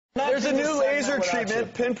There's a new laser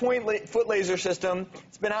treatment, pinpoint foot laser system.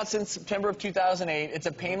 It's been out since September of 2008. It's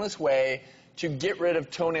a painless way to get rid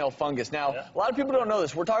of toenail fungus. Now, a lot of people don't know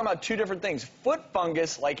this. We're talking about two different things. Foot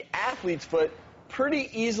fungus, like athlete's foot, pretty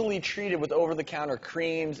easily treated with over-the-counter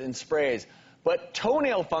creams and sprays. But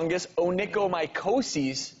toenail fungus,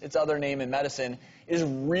 Onychomycosis, its other name in medicine, is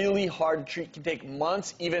really hard to treat. It can take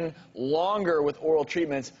months, even longer with oral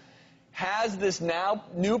treatments. Has this now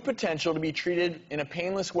new potential to be treated in a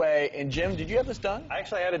painless way. And Jim, did you have this done? I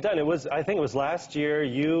actually had it done. I think it was last year.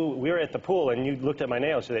 We were at the pool and you looked at my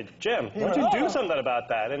nails. You said, Jim, why don't you do something about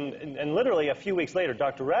that? And literally a few weeks later,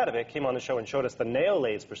 Dr. Radovic came on the show and showed us the nail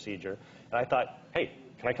lathe procedure. And I thought, hey,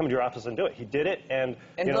 can I come to your office and do it? He did it. And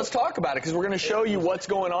let's talk about it, because we're going to show you what's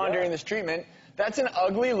going on during this treatment. That's an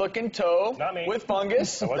ugly-looking toe with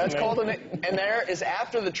fungus. That's called and there is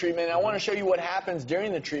after the treatment. And I want to show you what happens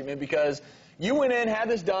during the treatment, because you went in, had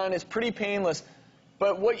this done. It's pretty painless.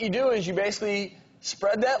 But what you do is you basically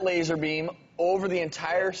spread that laser beam over the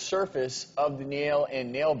entire surface of the nail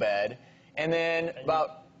and nail bed, and then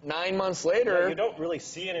about 9 months later, you don't really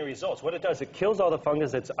see any results. What it does, it kills all the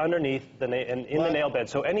fungus that's underneath the in the nail bed.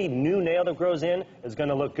 So any new nail that grows in is going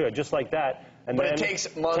to look good, just like that. And but then it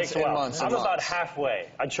takes months and months and I'm months. about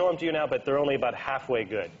halfway. I'd show them to you now, but they're only about halfway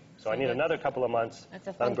good. So I need another couple of months. That's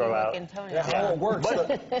a let them grow out. toenail. Yeah, how it works.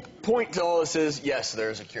 But point to all this is, yes,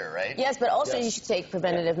 there's a cure, right? Yes, but also you should take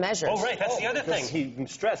preventative measures. Oh, right. That's the other thing. He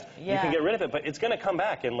stressed. You can get rid of it, but it's going to come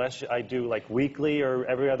back unless I do like weekly or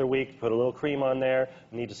every other week, put a little cream on there.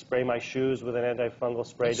 I need to spray my shoes with an antifungal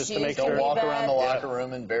spray just to make sure. Don't walk around the locker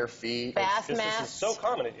room in bare feet. Bath mats. This is so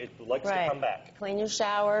common. It likes to come back. Clean your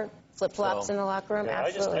shower. Flip-flops in the locker room,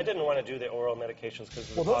 absolutely. I didn't want to do the oral medications because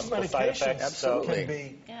of the those possible side effects. Absolutely. Can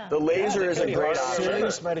be the laser is a great option.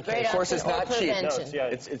 serious medication. Of course, it's not cheap. Prevention.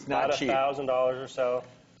 It's not cheap. About $1,000 or so.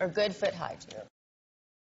 Or good foot hygiene.